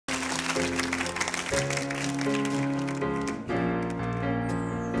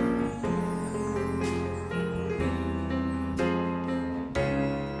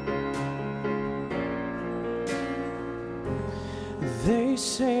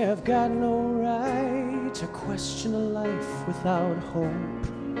say I've got no right to question a life without hope,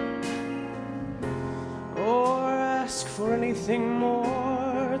 or ask for anything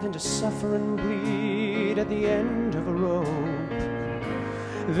more than to suffer and bleed at the end of a rope.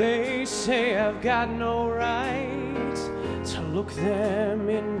 They say I've got no right to look them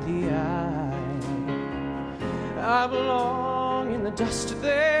in the eye. I belong in the dust at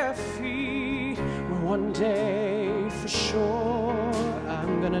their feet, where one day for sure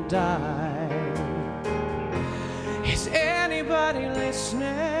I'm gonna die. Is anybody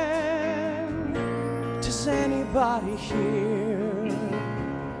listening? Does anybody hear?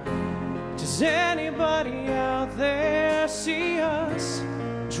 Does anybody out there see us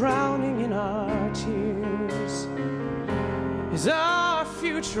drowning in our tears? Is our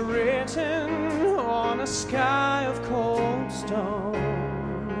future written on a sky of cold stone?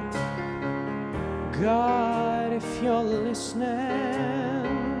 God, if you're listening,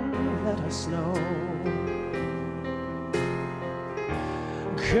 let us know.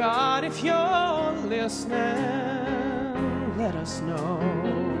 God, if you're listening, let us know.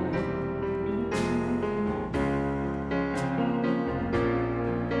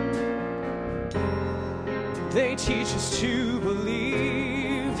 They teach us to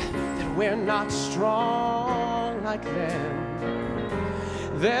believe that we're not strong like them,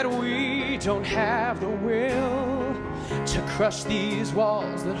 that we don't have the will to crush these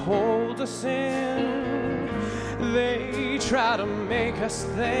walls that hold us in. They try to make us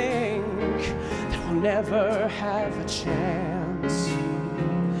think that we'll never have a chance.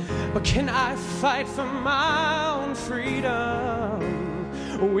 But can I fight for my own freedom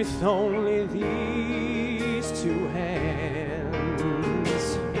with only these two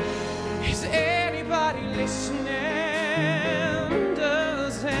hands? Is anybody listening?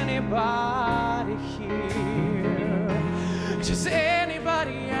 Does anybody hear? Does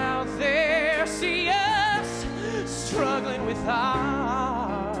anybody out there see us struggling with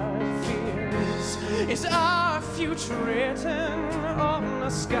our fears? Is our future written on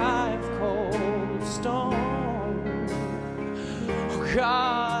a sky of cold stone? Oh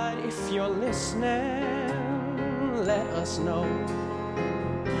God, if you're listening, let us know.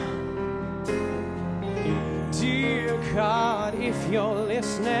 Dear God, if you're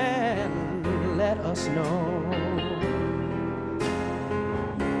listening, let us know.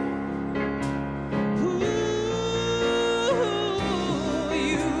 Ooh,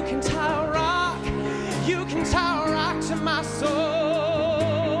 you can tie a rock to my soul,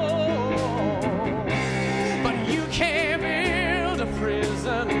 but you can't build a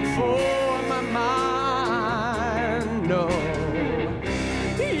prison for my mind. No,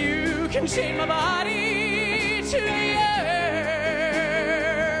 you can chain my body to the earth,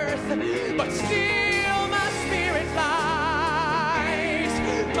 but still my spirit flies,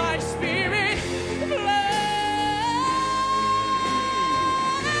 my spirit flies.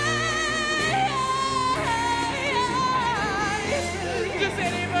 Does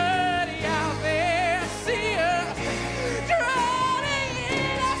anybody out there see us drowning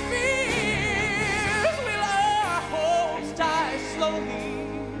in our fears? Will our hopes die slowly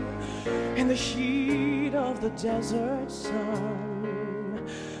in the heat of the desert sun?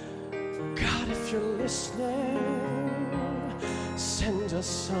 God, if you're listening, send us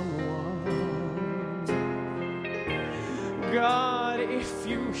someone. God, if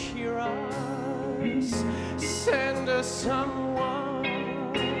you hear us, send us someone.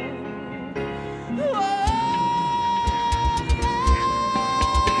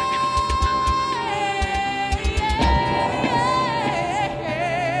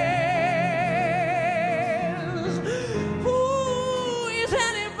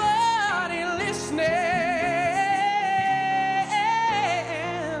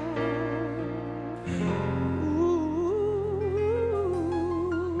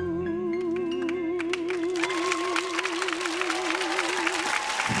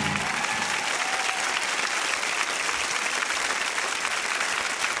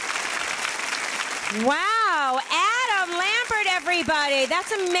 Wow, Adam Lambert, everybody.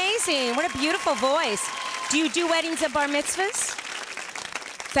 That's amazing. What a beautiful voice. Do you do weddings at bar mitzvahs?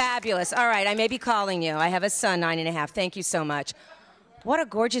 Fabulous. All right, I may be calling you. I have a son, 9.5. Thank you so much. What a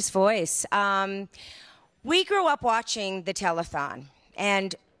gorgeous voice. We grew up watching the Telethon,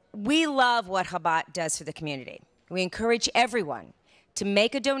 and we love what Chabad does for the community. We encourage everyone to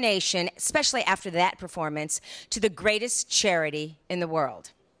make a donation, especially after that performance, to the greatest charity in the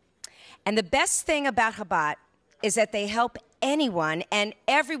world. And the best thing about Chabad is that they help anyone and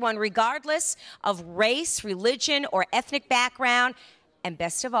everyone, regardless of race, religion, or ethnic background. And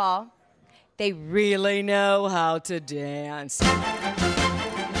best of all, they really know how to dance.